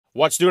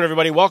What's doing,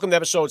 everybody? Welcome to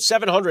episode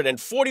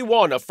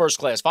 741 of First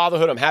Class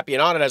Fatherhood. I'm happy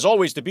and honored, as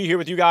always, to be here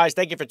with you guys.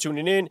 Thank you for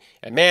tuning in.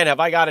 And man,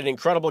 have I got an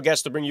incredible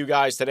guest to bring you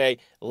guys today.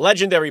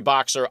 Legendary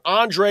boxer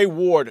Andre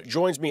Ward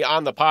joins me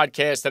on the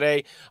podcast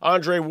today.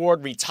 Andre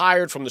Ward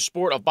retired from the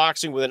sport of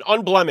boxing with an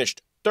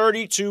unblemished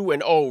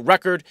 32-0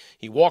 record.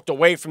 He walked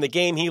away from the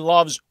game he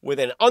loves with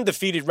an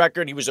undefeated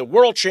record. He was a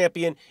world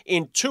champion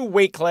in 2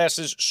 weight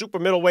classes, super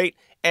middleweight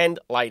and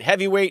light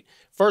heavyweight.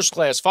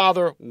 First-class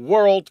father,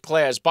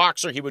 world-class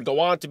boxer. He would go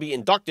on to be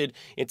inducted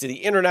into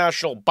the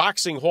International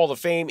Boxing Hall of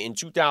Fame in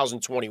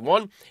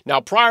 2021.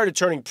 Now, prior to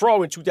turning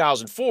pro in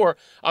 2004,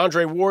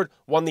 Andre Ward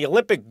won the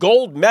Olympic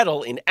gold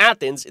medal in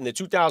Athens in the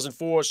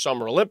 2004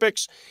 Summer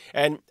Olympics.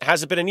 And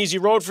has it been an easy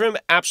road for him?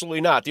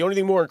 Absolutely not. The only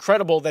thing more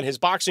incredible than his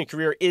boxing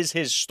career is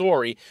his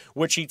story,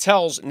 which he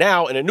tells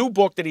now in a new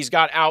book that he's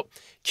got out,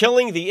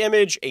 Killing the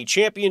Image, A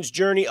Champion's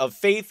Journey of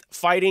Faith,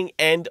 Fighting,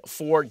 and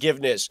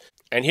Forgiveness.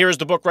 And here's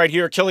the book right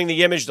here, Killing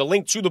the Image. The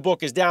link to the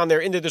book is down there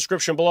in the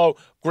description below.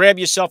 Grab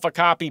yourself a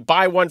copy.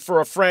 Buy one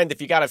for a friend.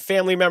 If you got a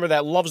family member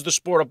that loves the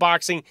sport of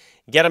boxing,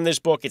 get him this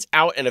book. It's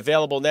out and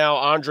available now.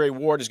 Andre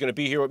Ward is going to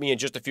be here with me in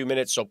just a few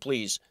minutes, so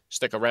please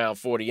stick around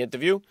for the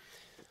interview.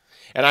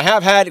 And I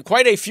have had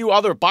quite a few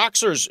other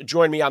boxers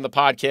join me on the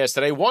podcast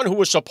today. One who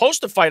was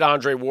supposed to fight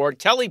Andre Ward,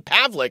 Kelly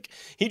Pavlik.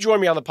 He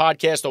joined me on the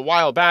podcast a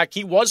while back.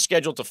 He was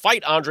scheduled to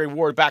fight Andre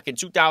Ward back in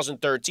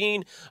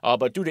 2013,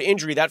 but due to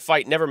injury, that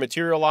fight never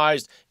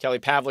materialized. Kelly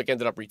Pavlik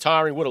ended up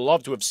retiring. Would have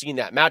loved to have seen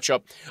that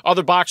matchup.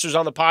 Other boxers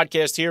on the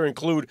podcast here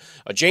include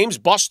James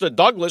Buster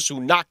Douglas, who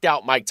knocked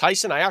out Mike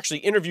Tyson. I actually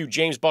interviewed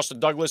James Buster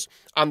Douglas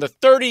on the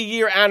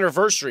 30-year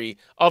anniversary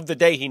of the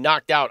day he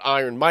knocked out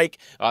Iron Mike.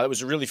 That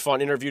was a really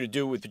fun interview to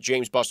do with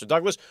James Buster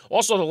Douglas.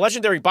 Also, the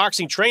legendary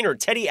boxing trainer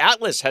Teddy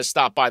Atlas has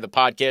stopped by the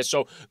podcast.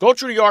 So go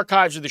through the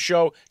archives of the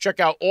show. Check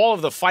out all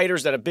of the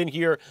fighters that have been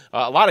here.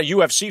 A lot of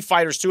UFC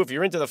fighters, too. If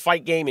you're into the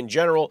fight game in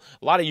general,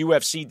 a lot of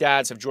UFC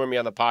dads have joined me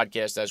on the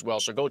podcast as well.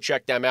 So go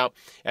check them out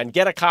and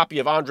get a copy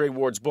of Andre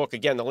Ward's book.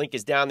 Again, the link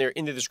is down there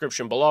in the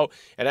description below.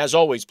 And as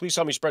always, please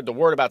help me spread the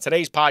word about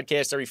today's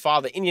podcast. Every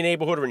father in your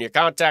neighborhood or in your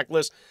contact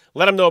list,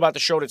 let them know about the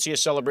show that's here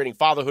celebrating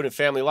fatherhood and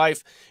family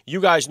life.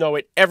 You guys know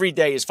it. Every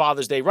day is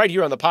Father's Day right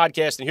here on the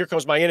podcast. And here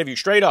comes my interview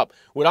straight up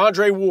with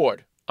Andre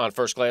Ward on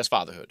First Class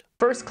Fatherhood.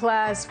 First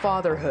Class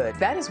Fatherhood.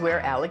 That is where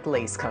Alec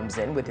Lace comes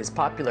in with his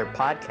popular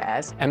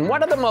podcast. And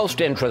one of the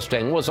most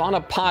interesting was on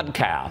a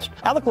podcast.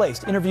 Alec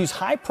Lace interviews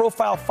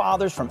high-profile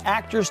fathers from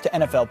actors to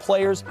NFL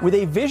players with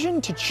a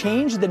vision to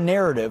change the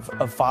narrative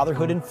of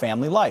fatherhood and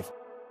family life.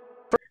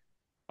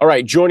 All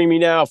right, joining me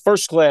now,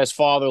 first-class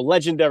father,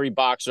 legendary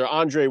boxer,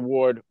 Andre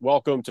Ward.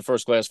 Welcome to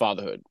First Class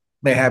Fatherhood.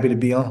 Man, happy to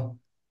be on.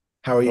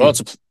 How are you? Well,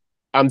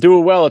 I'm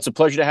doing well. It's a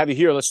pleasure to have you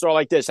here. Let's start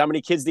like this. How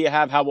many kids do you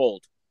have? How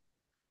old?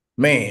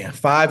 Man,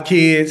 5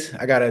 kids.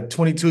 I got a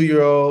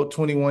 22-year-old,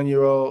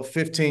 21-year-old,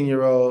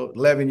 15-year-old,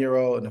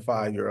 11-year-old, and a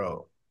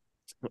 5-year-old.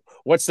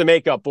 What's the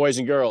makeup, boys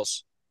and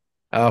girls?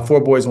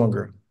 4 boys, 1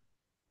 girl.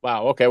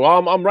 Wow, okay.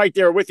 Well, I'm right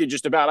there with you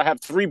just about. I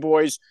have 3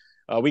 boys.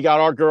 We got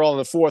our girl on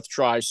the 4th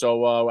try,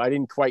 so I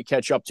didn't quite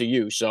catch up to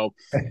you. So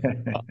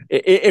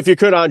if you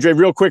could, Andre,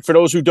 real quick, for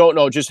those who don't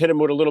know, just hit him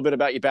with a little bit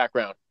about your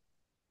background.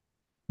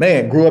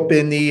 Man, grew up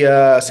in the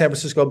San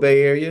Francisco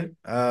Bay Area.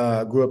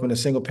 Grew up in a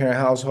single-parent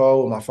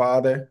household with my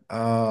father.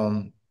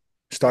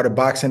 Started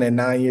boxing at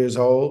 9 years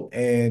old.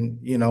 And,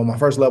 you know, my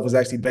first love was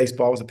actually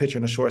baseball. I was a pitcher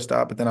and a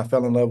shortstop. But then I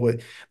fell in love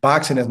with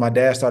boxing as my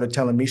dad started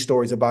telling me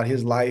stories about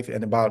his life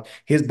and about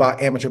his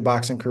amateur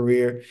boxing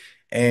career.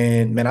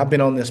 And, man, I've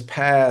been on this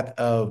path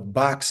of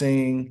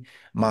boxing,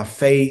 my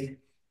faith,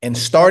 and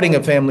starting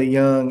a family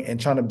young and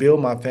trying to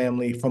build my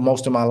family for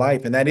most of my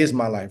life. And that is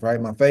my life, right?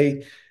 My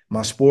faith,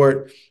 my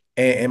sport,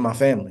 and my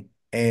family.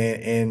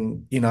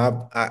 And you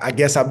know, I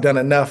guess I've done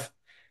enough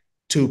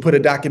to put a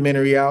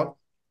documentary out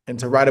and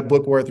to write a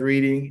book worth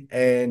reading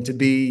and to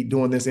be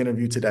doing this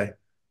interview today.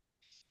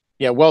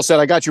 Yeah, well said.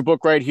 I got your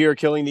book right here,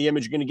 Killing the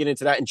Image. You're going to get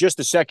into that in just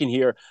a second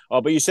here.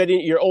 But you said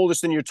your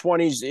oldest in your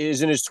 20s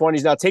is in his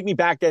 20s. Now, take me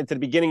back then to the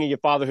beginning of your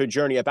fatherhood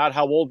journey. About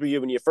how old were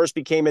you when you first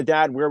became a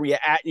dad? Where were you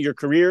at in your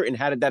career? And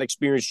how did that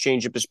experience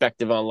change your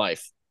perspective on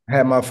life? I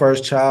had my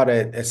first child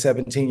at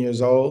 17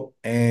 years old,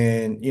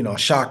 and, you know,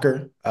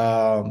 shocker.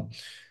 But,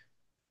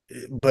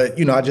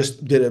 you know, I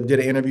just did an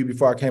interview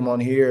before I came on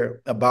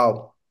here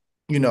about,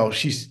 you know,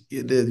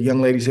 the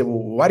young lady said, well,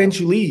 why didn't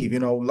you leave? You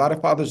know, a lot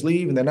of fathers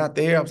leave and they're not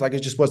there. I was like,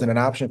 it just wasn't an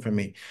option for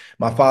me.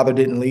 My father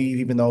didn't leave,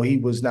 even though he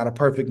was not a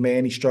perfect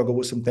man. He struggled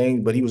with some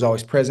things, but he was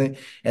always present.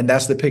 And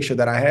that's the picture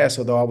that I had.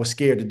 So though I was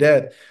scared to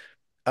death,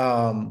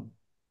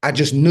 I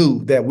just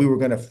knew that we were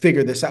going to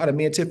figure this out. And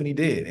me and Tiffany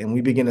did. And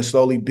we began to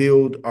slowly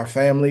build our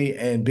family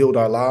and build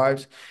our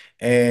lives.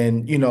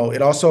 And, you know,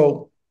 it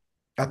also,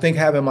 I think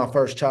having my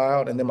first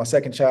child and then my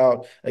second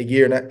child a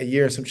year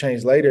and some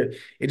change later,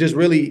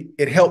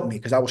 it helped me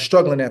because I was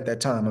struggling at that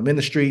time. I'm in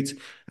the streets.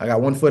 I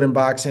got 1 foot in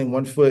boxing,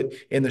 1 foot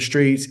in the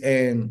streets.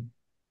 And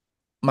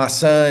my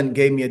son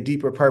gave me a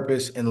deeper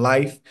purpose in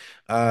life.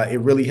 It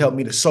really helped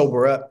me to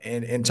sober up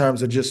in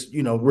terms of just,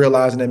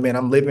 realizing that, man,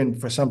 I'm living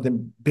for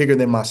something bigger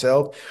than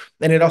myself.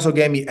 And it also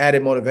gave me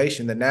added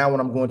motivation that now when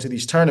I'm going to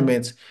these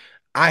tournaments,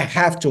 I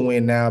have to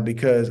win now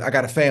because I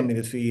got a family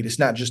to feed. It's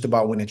not just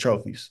about winning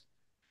trophies.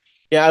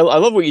 Yeah, I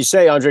love what you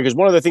say, Andre, because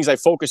one of the things I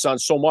focus on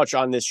so much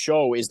on this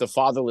show is the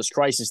fatherless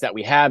crisis that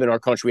we have in our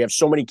country. We have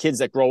so many kids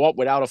that grow up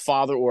without a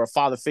father or a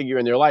father figure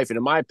in their life. And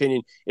in my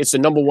opinion, it's the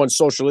number one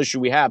social issue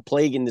we have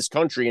plaguing this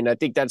country. And I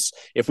think that's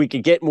if we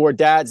could get more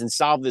dads and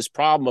solve this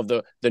problem of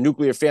the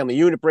nuclear family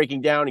unit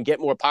breaking down and get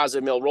more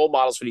positive male role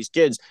models for these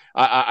kids,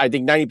 I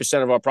think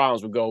 90% of our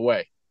problems would go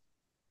away.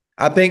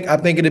 I think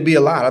it'd be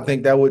a lot. I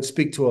think that would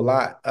speak to a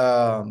lot.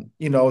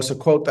 It's a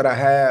quote that I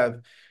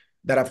have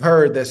that I've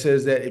heard that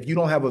says that if you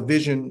don't have a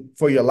vision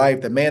for your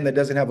life, the man that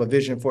doesn't have a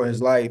vision for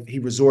his life, he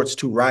resorts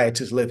to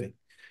riotous living.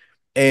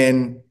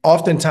 And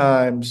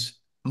oftentimes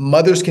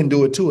mothers can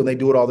do it too, and they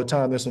do it all the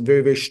time. There's some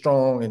very, very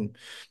strong and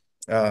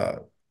uh,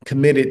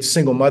 committed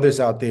single mothers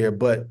out there,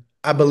 but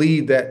I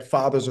believe that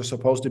fathers are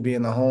supposed to be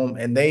in the home,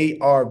 and they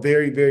are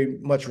very, very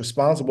much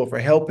responsible for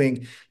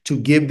helping to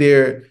give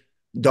their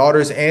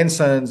daughters and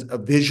sons a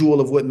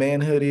visual of what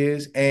manhood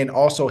is and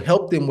also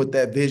help them with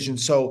that vision.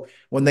 So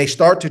when they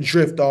start to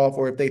drift off,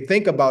 or if they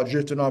think about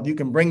drifting off, you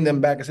can bring them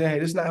back and say, hey,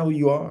 this is not who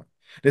you are.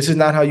 This is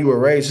not how you were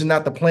raised. This is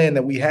not the plan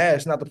that we have.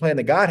 It's not the plan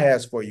that God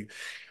has for you.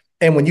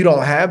 And when you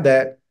don't have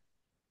that,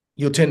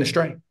 you'll tend to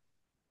stray.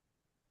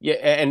 Yeah,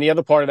 and the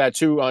other part of that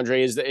too,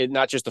 Andre, is that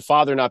not just the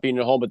father not being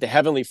at home, but the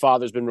heavenly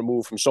father has been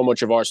removed from so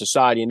much of our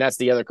society, and that's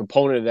the other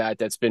component of that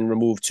that's been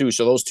removed too.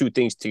 So those two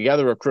things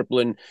together are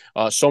crippling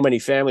so many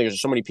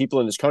families, so many people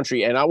in this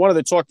country. And I wanted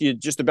to talk to you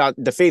just about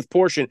the faith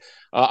portion.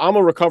 I'm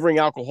a recovering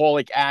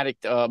alcoholic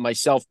addict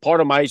myself. Part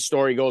of my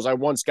story goes, I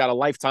once got a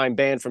lifetime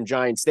ban from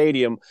Giant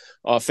Stadium.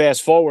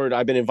 Fast forward,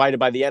 I've been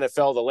invited by the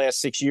NFL the last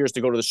 6 years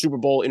to go to the Super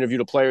Bowl, interview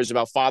the players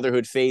about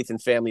fatherhood, faith,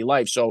 and family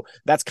life. So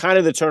that's kind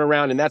of the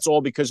turnaround, and that's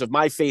all because of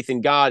my faith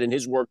in God and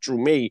His work through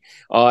me.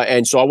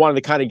 And so I wanted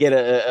to kind of get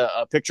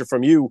a picture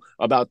from you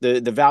about the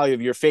value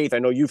of your faith. I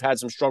know you've had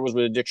some struggles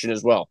with addiction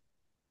as well.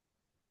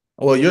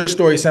 Well, your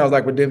story sounds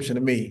like redemption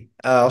to me.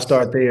 I'll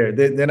start there.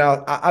 Then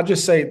I'll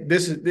just say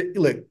this is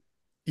look.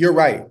 You're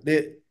right.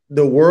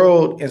 The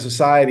world and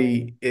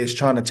society is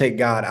trying to take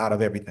God out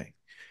of everything.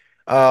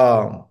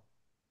 Um,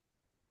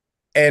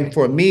 and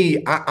for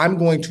me, I'm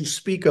going to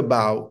speak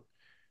about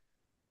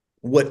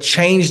what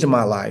changed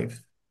my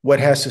life,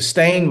 what has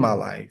sustained my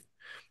life,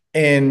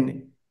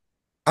 and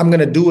I'm going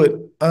to do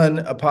it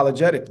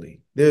unapologetically.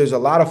 There's a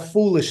lot of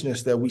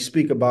foolishness that we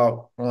speak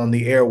about on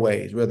the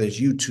airways, whether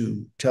it's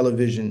YouTube,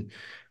 television,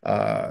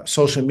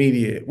 social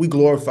media. We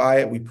glorify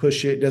it, we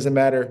push it. Doesn't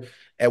matter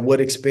at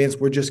what expense.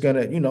 We're just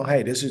gonna,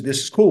 hey, this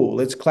is cool.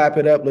 Let's clap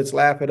it up. Let's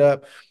laugh it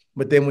up.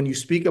 But then when you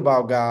speak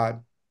about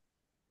God,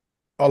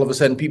 all of a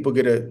sudden people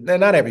get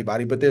not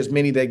everybody, but there's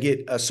many that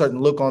get a certain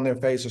look on their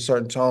face, a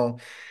certain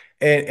tone.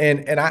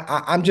 And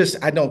I'm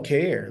just, I don't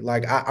care.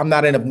 Like I'm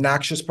not an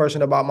obnoxious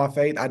person about my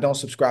faith. I don't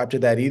subscribe to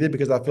that either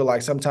because I feel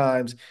like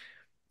sometimes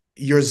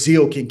your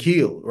zeal can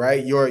kill,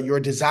 right? Your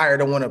desire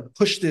to want to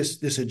push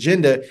this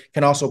agenda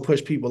can also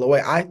push people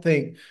away. I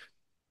think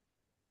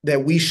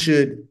that we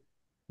should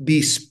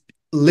be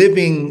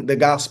living the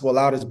gospel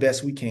out as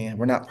best we can.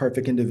 We're not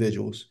perfect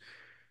individuals.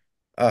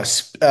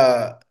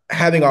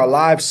 Having our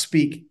lives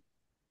speak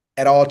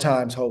at all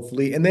times,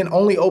 hopefully, and then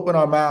only open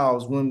our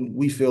mouths when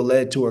we feel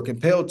led to or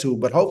compelled to.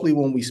 But hopefully,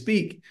 when we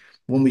speak,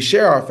 when we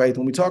share our faith,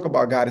 when we talk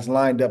about God, it's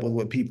lined up with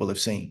what people have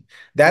seen.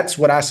 That's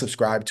what I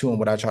subscribe to and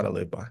what I try to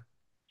live by.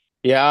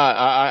 Yeah,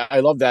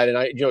 I love that,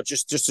 and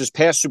just this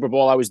past Super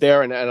Bowl, I was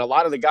there, and a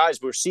lot of the guys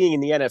we're seeing in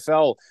the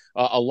NFL,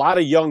 a lot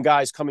of young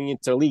guys coming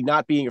into the league,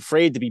 not being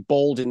afraid to be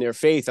bold in their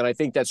faith, and I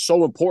think that's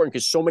so important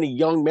because so many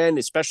young men,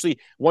 especially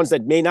ones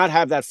that may not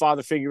have that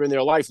father figure in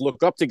their life,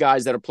 look up to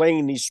guys that are playing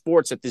in these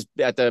sports at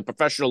the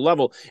professional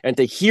level, and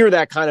to hear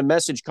that kind of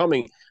message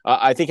coming,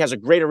 I think has a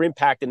greater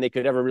impact than they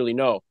could ever really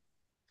know.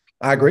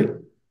 I agree.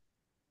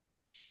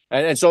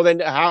 And so then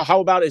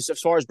how about as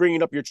far as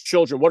bringing up your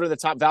children? What are the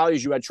top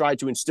values you had tried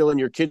to instill in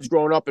your kids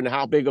growing up, and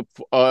how big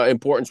of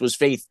importance was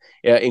faith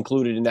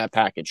included in that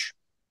package?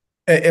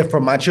 And for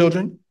my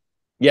children,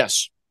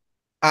 Yes.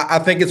 I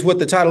think it's what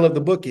the title of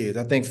the book is.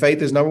 I think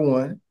faith is number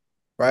one,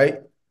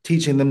 right?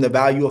 Teaching them the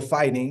value of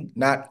fighting,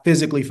 not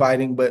physically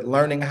fighting, but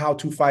learning how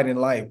to fight in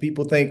life.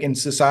 People think in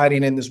society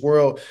and in this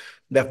world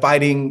that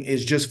fighting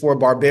is just for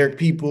barbaric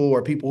people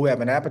or people who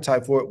have an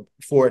appetite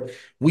for it.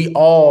 We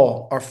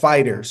all are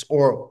fighters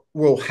or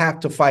will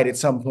have to fight at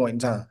some point in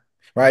time,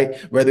 right?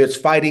 Whether it's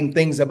fighting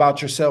things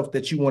about yourself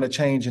that you want to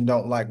change and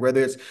don't like,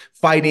 whether it's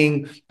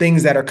fighting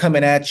things that are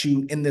coming at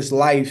you in this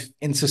life,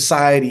 in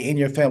society, in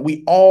your family,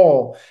 we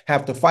all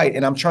have to fight.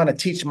 And I'm trying to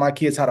teach my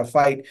kids how to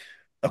fight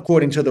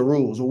according to the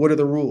rules. Well, what are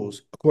the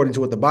rules? According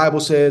to what the Bible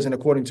says and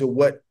according to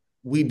what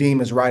we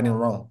deem as right and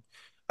wrong.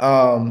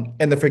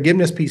 And the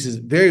forgiveness piece is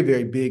very,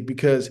 very big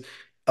because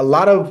a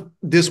lot of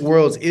this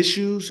world's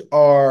issues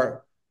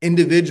are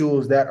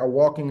individuals that are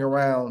walking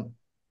around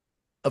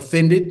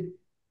offended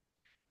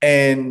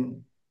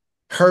and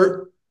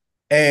hurt,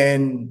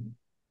 and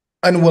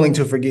unwilling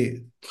to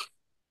forgive.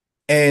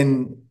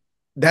 And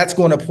that's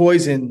going to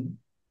poison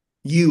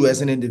you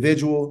as an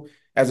individual,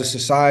 as a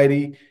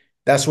society.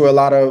 That's where a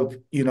lot of,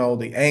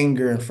 the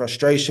anger and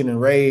frustration and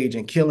rage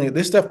and killing,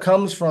 this stuff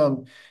comes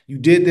from. You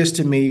did this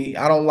to me.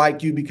 I don't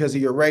like you because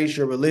of your race,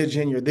 your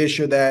religion, your this,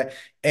 your that.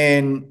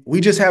 And we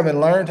just haven't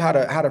learned how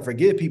to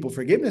forgive people.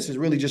 Forgiveness is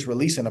really just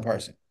releasing a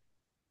person,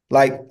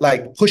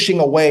 like pushing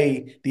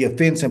away the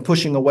offense and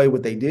pushing away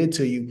what they did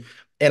to you.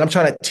 And I'm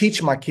trying to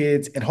teach my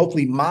kids and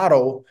hopefully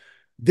model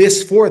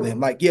this for them.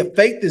 Like, yeah,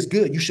 faith is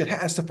good. You should have,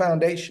 that's the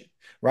foundation,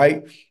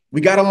 right? We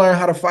got to learn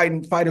how to fight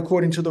and fight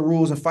according to the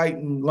rules and fight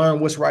and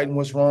learn what's right and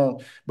what's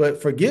wrong. But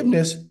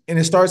forgiveness, and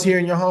it starts here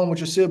in your home with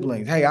your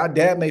siblings. Hey, our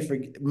dad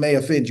may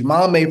offend you.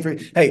 Mom may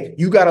Hey,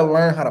 you got to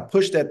learn how to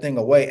push that thing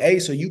away.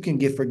 So you can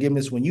get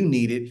forgiveness when you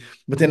need it,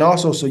 but then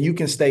also so you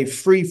can stay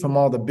free from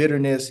all the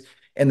bitterness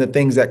and the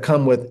things that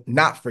come with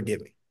not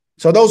forgiving.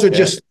 So those are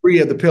just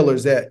three of the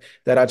pillars that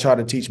I try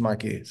to teach my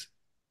kids.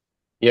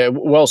 Yeah,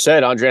 well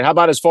said, Andre. And how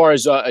about as far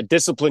as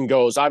discipline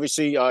goes?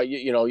 Obviously,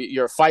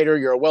 you're a fighter,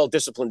 you're a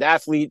well-disciplined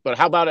athlete, but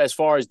how about as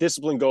far as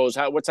discipline goes?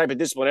 What type of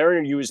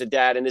disciplinarian are you as a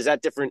dad, and is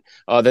that different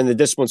than the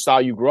discipline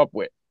style you grew up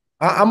with?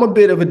 I'm a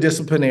bit of a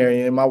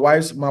disciplinarian. My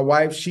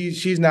wife,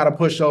 she's not a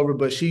pushover,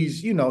 but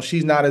she's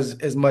not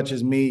as much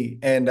as me.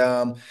 And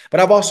but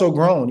I've also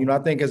grown. I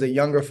think as a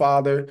younger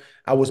father,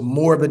 I was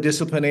more of a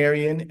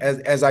disciplinarian.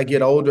 As I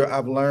get older,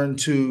 I've learned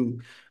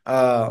to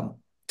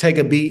take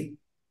a beat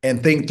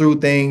and think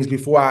through things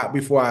before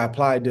I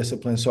apply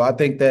discipline. So I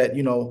think that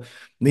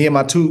me and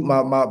my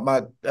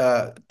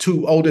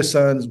two oldest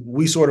sons,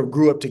 we sort of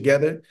grew up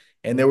together,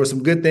 and there were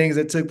some good things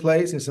that took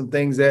place and some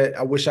things that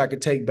I wish I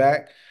could take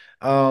back.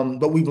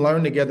 But we've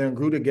learned together and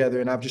grew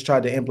together, and I've just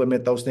tried to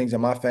implement those things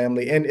in my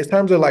family. And in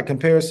terms of like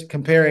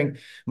comparing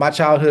my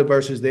childhood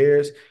versus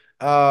theirs,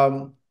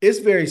 it's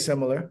very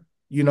similar.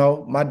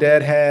 My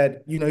dad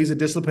had, he's a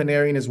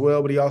disciplinarian as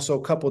well, but he also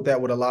coupled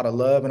that with a lot of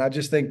love. And I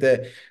just think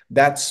that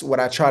that's what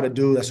I try to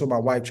do. That's what my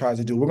wife tries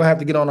to do. We're gonna have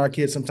to get on our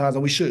kids sometimes,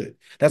 and we should.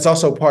 That's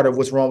also part of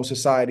what's wrong with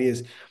society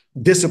is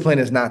discipline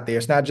is not there.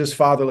 It's not just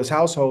fatherless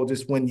households.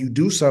 It's when you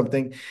do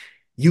something,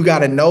 you got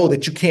to know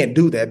that you can't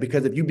do that,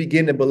 because if you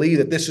begin to believe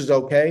that this is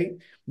okay,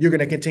 you're going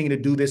to continue to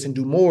do this and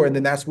do more. And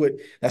then that's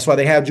why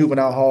they have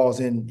juvenile halls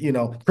and,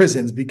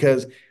 prisons,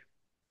 because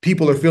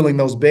people are filling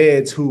those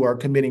beds who are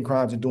committing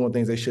crimes and doing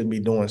things they shouldn't be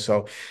doing.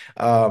 So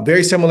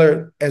very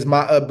similar as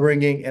my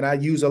upbringing. And I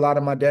use a lot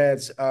of my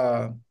dad's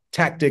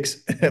tactics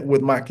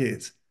with my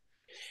kids.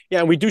 Yeah,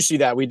 and we do see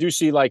that. We do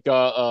see like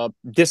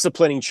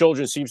disciplining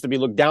children seems to be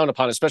looked down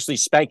upon, especially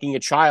spanking a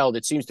child.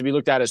 It seems to be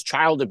looked at as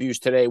child abuse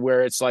today,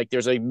 where it's like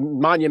there's a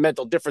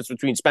monumental difference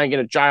between spanking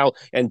a child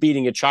and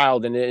beating a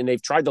child. And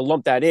they've tried to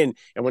lump that in.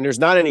 And when there's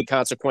not any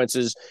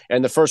consequences,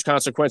 and the first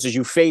consequences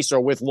you face are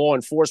with law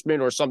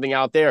enforcement or something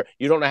out there,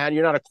 you don't know how,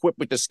 you're not equipped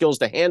with the skills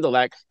to handle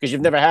that because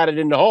you've never had it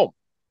in the home.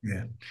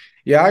 Yeah.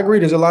 Yeah, I agree.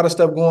 There's a lot of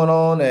stuff going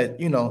on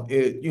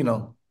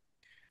that,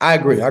 I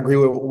agree. I agree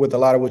with a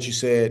lot of what you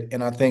said.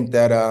 And I think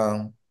that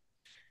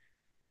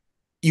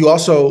you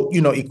also,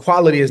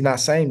 equality is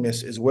not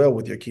sameness as well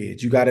with your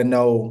kids. You got to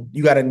know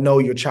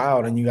your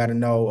child, and you got to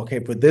know, okay,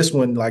 for this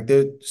one, like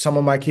some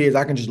of my kids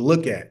I can just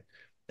look at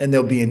and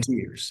they'll be in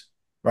tears,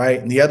 right?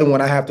 And the other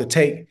one I have to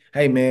take,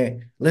 hey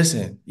man,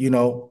 listen,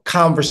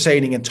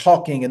 conversating and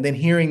talking and then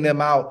hearing them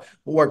out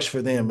works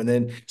for them. And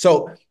then,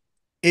 so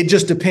it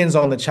just depends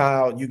on the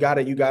child. You got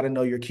to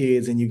know your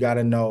kids, and you got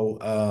to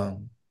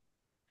know,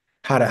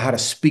 how to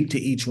speak to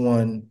each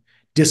one,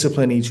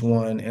 discipline each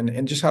one,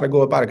 and just how to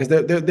go about it,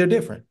 because they're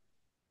different.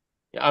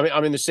 I mean,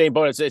 I'm in the same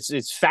boat.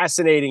 It's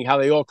fascinating how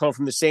they all come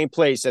from the same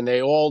place, and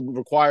they all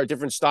require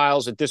different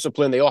styles of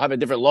discipline. They all have a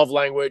different love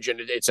language,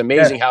 and it's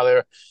amazing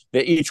how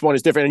each one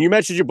is different. And you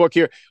mentioned your book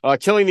here,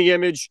 "Killing the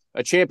Image: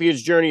 A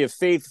Champion's Journey of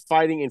Faith,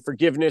 Fighting, and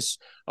Forgiveness."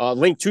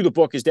 Link to the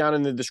book is down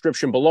in the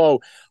description below.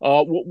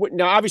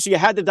 Now, obviously, you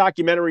had the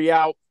documentary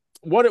out.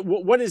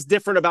 What is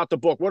different about the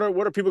book? What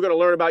are people going to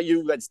learn about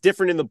you that's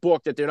different in the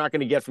book that they're not going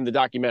to get from the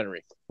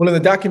documentary? Well, in the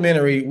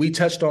documentary, we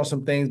touched on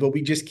some things, but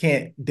we just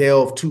can't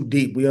delve too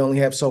deep. We only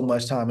have so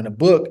much time. In a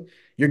book,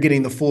 you're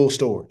getting the full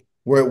story.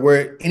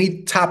 Where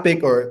any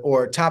topic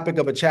or topic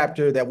of a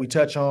chapter that we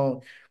touch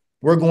on,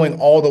 we're going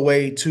all the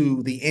way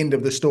to the end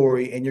of the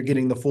story, and you're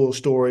getting the full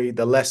story,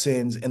 the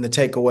lessons and the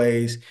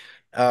takeaways,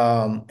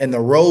 and the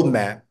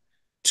roadmap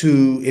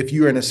to, if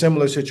you're in a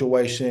similar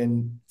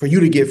situation, for you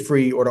to get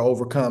free or to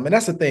overcome. And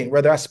that's the thing,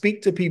 whether I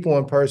speak to people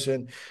in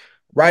person,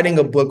 writing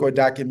a book or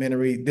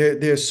documentary,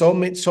 there's so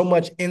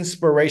much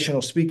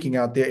inspirational speaking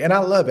out there. And I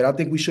love it. I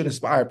think we should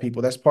inspire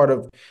people. That's part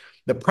of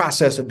the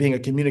process of being a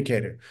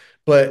communicator.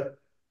 But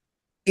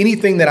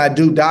anything that I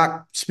do,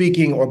 doc,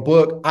 speaking, or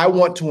book, I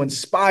want to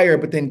inspire,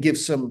 but then give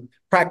some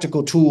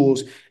practical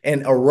tools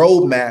and a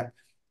roadmap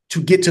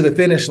to get to the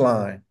finish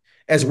line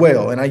as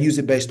well. And I use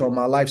it based on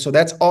my life. So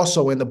that's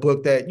also in the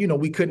book that,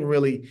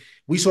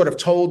 we sort of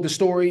told the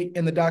story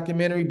in the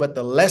documentary, but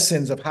the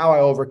lessons of how I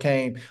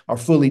overcame are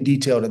fully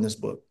detailed in this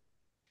book.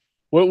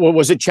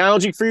 Was it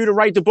challenging for you to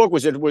write the book?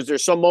 Was there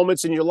some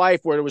moments in your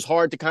life where it was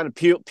hard to kind of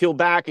peel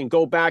back and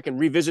go back and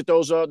revisit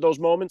those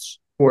moments?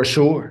 For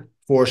sure.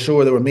 For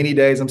sure. There were many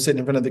days I'm sitting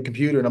in front of the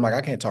computer and I'm like,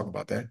 I can't talk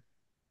about that.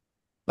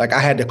 Like I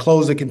had to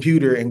close the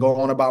computer and go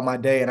on about my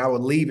day, and I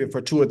would leave it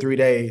for 2 or 3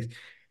 days,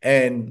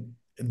 and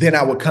then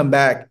I would come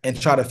back and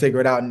try to figure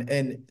it out.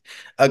 And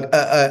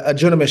a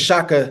gentleman,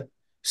 Shaka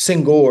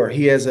Senghor,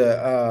 he has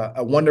a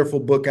wonderful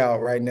book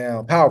out right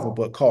now, powerful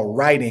book called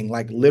 "Writing,"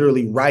 like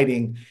literally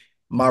writing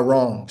my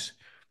wrongs.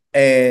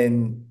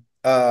 And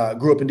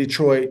grew up in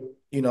Detroit.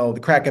 You know, the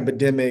crack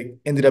epidemic.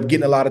 Ended up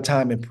getting a lot of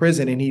time in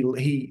prison, and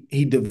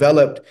he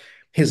developed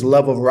his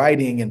love of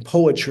writing and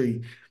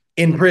poetry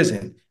in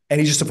prison. And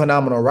he's just a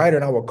phenomenal writer.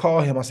 And I would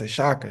call him. I said,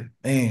 Shaka,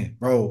 man,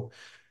 bro,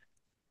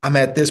 I'm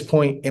at this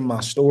point in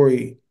my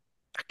story.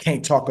 I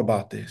can't talk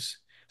about this.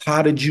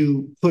 How did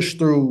you push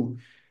through?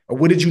 Or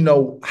what did you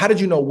know? How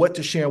did you know what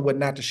to share and what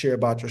not to share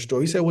about your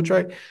story? He said, well,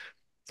 Trey,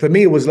 for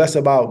me, it was less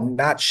about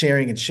not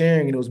sharing and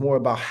sharing, and it was more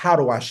about how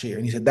do I share?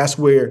 And he said, that's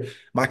where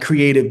my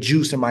creative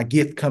juice and my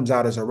gift comes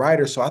out as a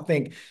writer. So I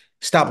think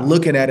stop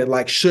looking at it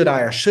like should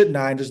I or shouldn't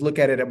I, and just look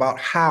at it about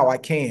how I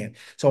can.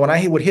 So when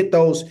I would hit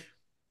those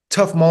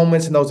tough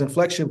moments and those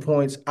inflection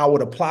points, I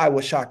would apply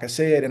what Shaka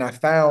said. And I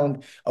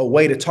found a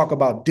way to talk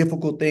about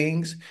difficult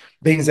things,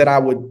 things that I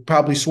would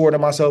probably swear to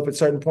myself at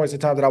certain points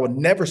in time that I would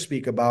never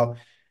speak about,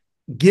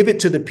 give it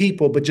to the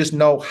people, but just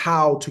know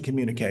how to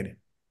communicate it.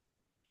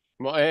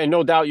 Well, and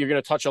no doubt you're going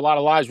to touch a lot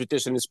of lives with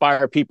this and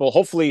inspire people,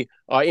 hopefully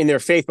in their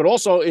faith, but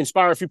also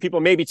inspire a few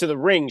people maybe to the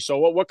ring. So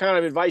what kind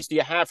of advice do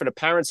you have for the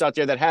parents out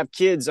there that have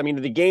kids? I mean,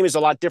 the game is a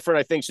lot different,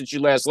 I think, since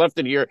you last left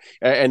it here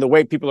and the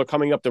way people are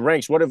coming up the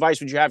ranks. What advice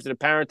would you have to the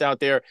parent out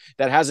there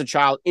that has a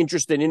child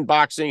interested in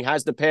boxing,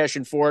 has the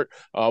passion for it?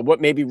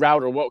 What maybe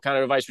route or what kind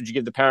of advice would you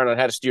give the parent on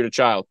how to steer the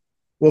child?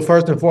 Well,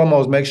 first and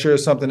foremost, make sure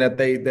it's something that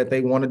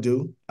they want to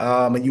do,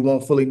 and you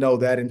won't fully know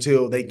that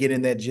until they get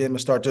in that gym and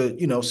start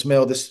to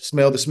smell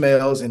the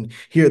smells and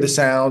hear the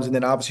sounds, and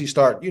then obviously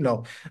start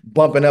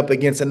bumping up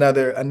against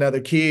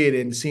another kid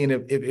and seeing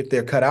if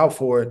they're cut out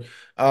for it.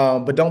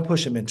 But don't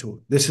push them into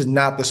it. This is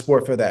not the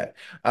sport for that.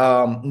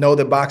 Know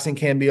that boxing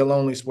can be a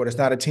lonely sport. It's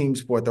not a team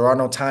sport. There are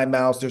no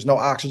timeouts. There's no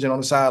oxygen on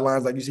the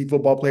sidelines like you see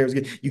football players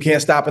get. You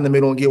can't stop in the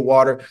middle and get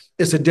water.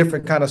 It's a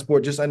different kind of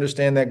sport. Just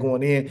understand that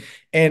going in.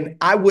 And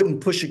I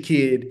wouldn't push a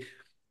kid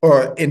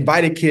or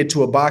invite a kid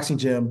to a boxing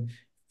gym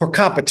for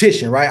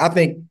competition, right? I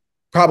think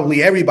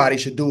probably everybody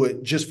should do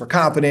it just for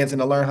confidence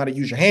and to learn how to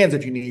use your hands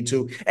if you need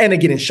to and to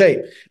get in shape.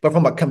 But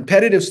from a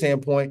competitive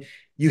standpoint,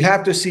 you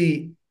have to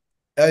see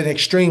an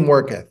extreme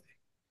work ethic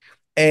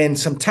and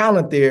some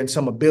talent there and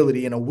some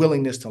ability and a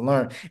willingness to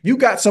learn. You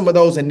got some of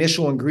those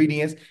initial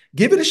ingredients,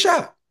 give it a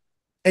shot.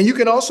 And you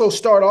can also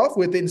start off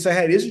with it and say,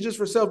 hey, this is just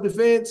for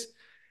self-defense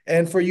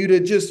and for you to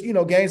just,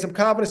 gain some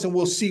confidence, and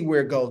we'll see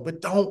where it goes.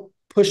 But don't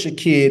push a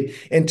kid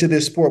into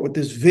this sport with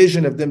this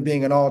vision of them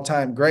being an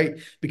all-time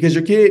great, because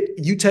your kid,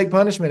 you take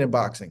punishment in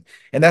boxing.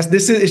 And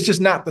it's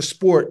just not the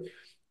sport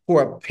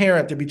for a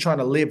parent to be trying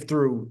to live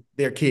through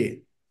their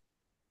kid.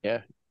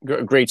 Yeah,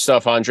 great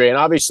stuff, Andre. And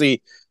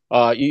obviously,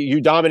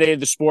 you dominated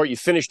the sport. You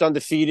finished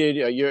undefeated.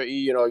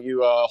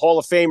 You Hall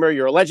of Famer.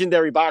 You're a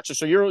legendary boxer.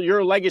 So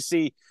your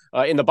legacy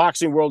in the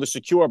boxing world is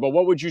secure. But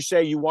what would you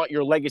say you want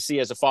your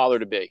legacy as a father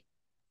to be?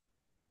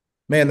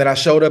 Man, that I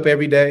showed up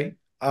every day.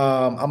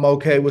 I'm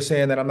okay with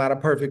saying that I'm not a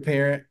perfect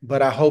parent,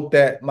 but I hope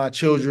that my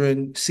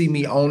children see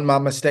me own my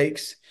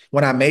mistakes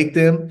when I make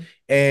them,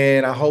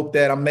 and I hope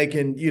that I'm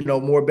making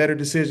more better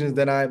decisions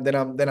than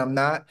I'm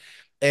not.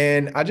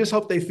 And I just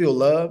hope they feel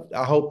loved.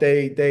 I hope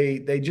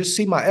they just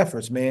see my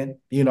efforts, man.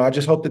 I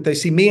just hope that they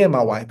see me and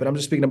my wife, but I'm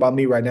just speaking about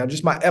me right now,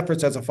 just my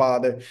efforts as a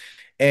father.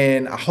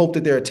 And I hope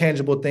that there are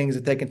tangible things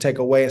that they can take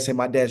away and say,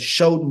 my dad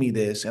showed me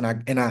this, and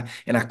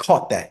I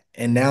caught that,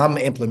 and now I'm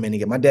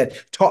implementing it. My dad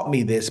taught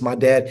me this. My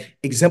dad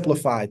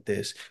exemplified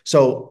this.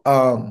 So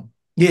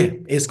yeah,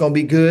 it's gonna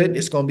be good.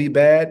 It's gonna be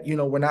bad.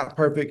 We're not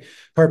perfect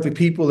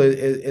people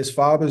as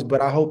fathers,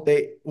 but I hope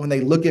when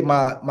they look at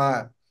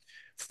my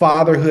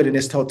fatherhood in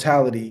its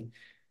totality,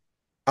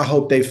 I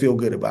hope they feel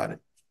good about it.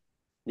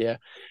 Yeah.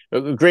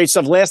 Great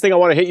stuff. Last thing I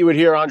want to hit you with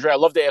here, Andre. I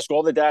love to ask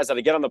all the dads that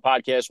I get on the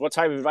podcast, what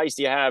type of advice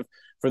do you have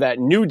for that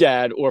new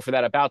dad or for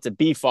that about to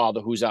be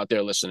father who's out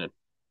there listening?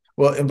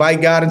 Well,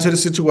 invite God into the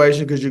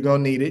situation, because you're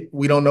going to need it.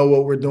 We don't know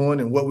what we're doing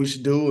and what we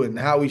should do and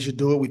how we should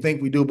do it. We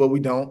think we do, but we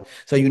don't.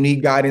 So you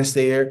need guidance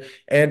there.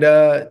 And,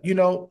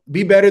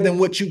 be better than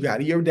what you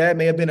got. Your dad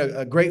may have been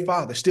a great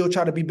father. Still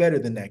try to be better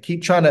than that.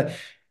 Keep trying to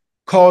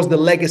cause the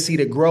legacy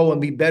to grow and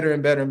be better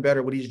and better and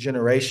better with each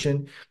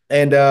generation.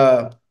 And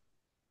all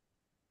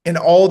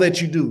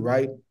that you do,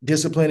 right?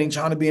 Disciplining,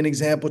 trying to be an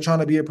example, trying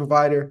to be a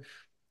provider.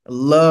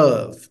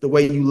 Love the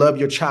way you love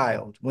your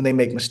child when they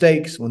make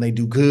mistakes, when they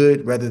do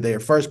good, whether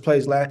they're first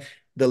place, last.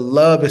 The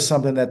love is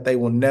something that they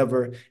will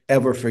never,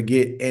 ever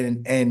forget.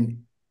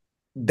 And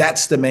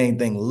that's the main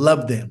thing.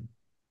 Love them.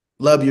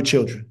 Love your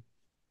children.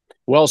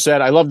 Well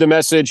said. I love the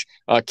message.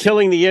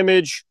 Killing the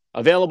image,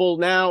 Available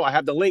now. I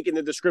have the link in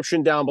the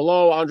description down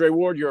below. Andre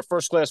Ward, you're a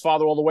first-class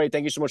father all the way.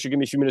 Thank you so much for giving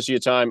me a few minutes of your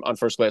time on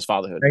First Class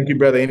Fatherhood. Thank you,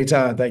 brother.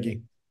 Anytime. Thank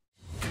you.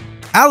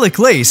 Alec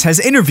Lace has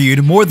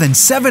interviewed more than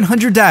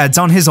 700 dads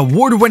on his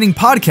award-winning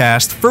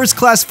podcast, First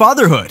Class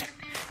Fatherhood.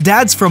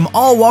 Dads from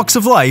all walks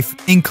of life,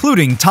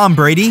 including Tom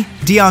Brady,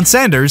 Deion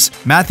Sanders,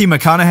 Matthew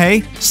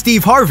McConaughey,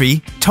 Steve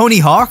Harvey, Tony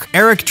Hawk,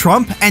 Eric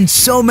Trump, and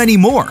so many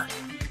more.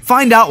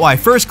 Find out why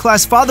First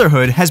Class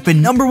Fatherhood has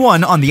been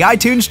 #1 on the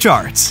iTunes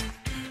charts.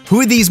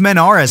 Who these men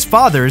are as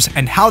fathers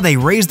and how they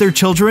raise their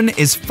children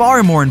is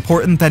far more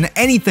important than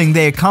anything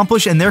they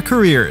accomplish in their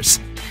careers.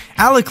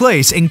 Alec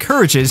Lace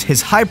encourages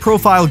his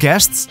high-profile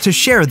guests to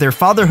share their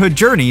fatherhood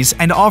journeys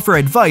and offer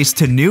advice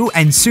to new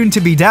and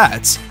soon-to-be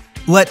dads.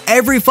 Let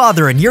every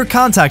father in your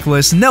contact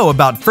list know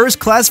about First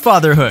Class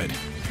Fatherhood.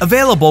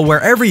 Available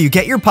wherever you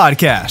get your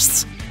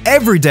podcasts.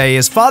 Every day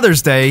is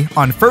Father's Day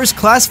on First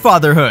Class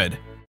Fatherhood.